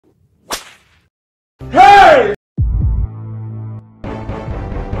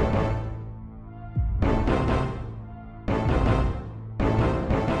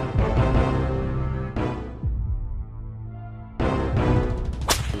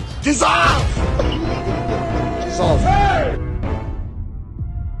Jesus! Jesus! Hey!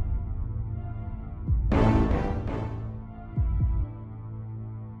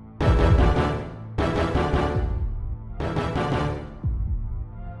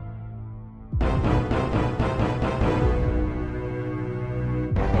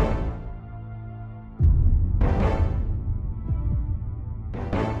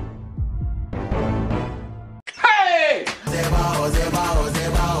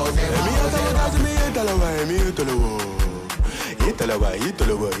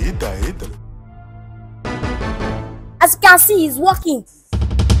 As you can see, he's working.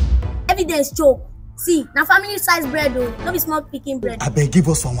 Evidence choke. See, now family size bread though. Don't be small picking bread. I beg, give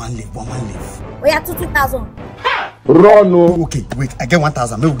us one leaf. Oh yeah, 2,000. Run no. Okay, wait. I get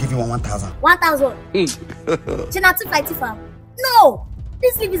 1,000. Maybe we'll give you 1,000. 1,000. Chinati fight fam. No,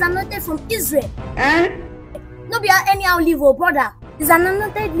 this leaf is anointed from Israel. No be anyhow leaf, oh brother. It's an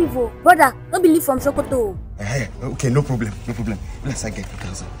anointed leaf, oh brother. Don't believe from Sokoto. Okay, no problem. Let's get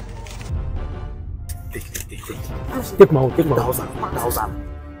 1,000. Take my own. 1,000.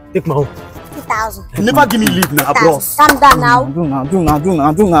 Take my own. 2,000. You never give me leave now, bros. Calm down now. Do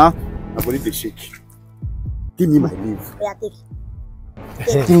now. I'm going to shake. Give me my leave. Yeah, take.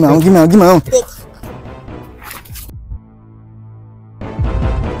 Give me my own. Take.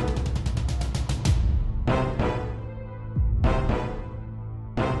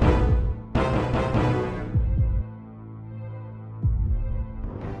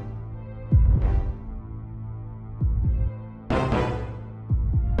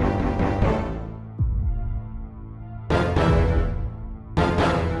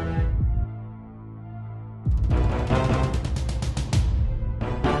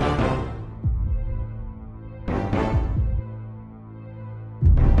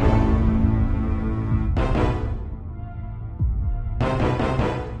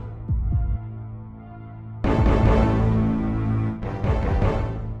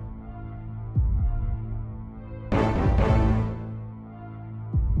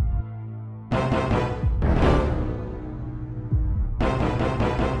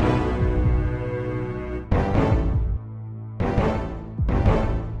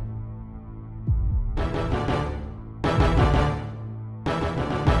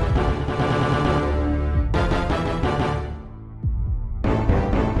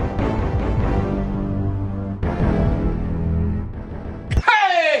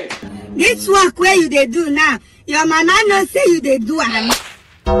 This work where you they do now, your mama no say you they do am.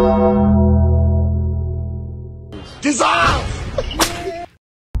 Jesus!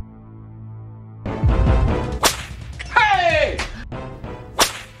 Hey!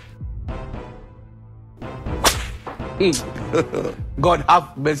 God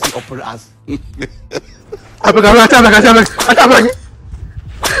have mercy upon us.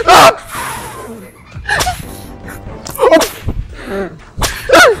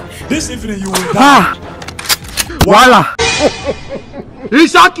 This evening you will die. Voila!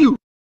 Izahkus!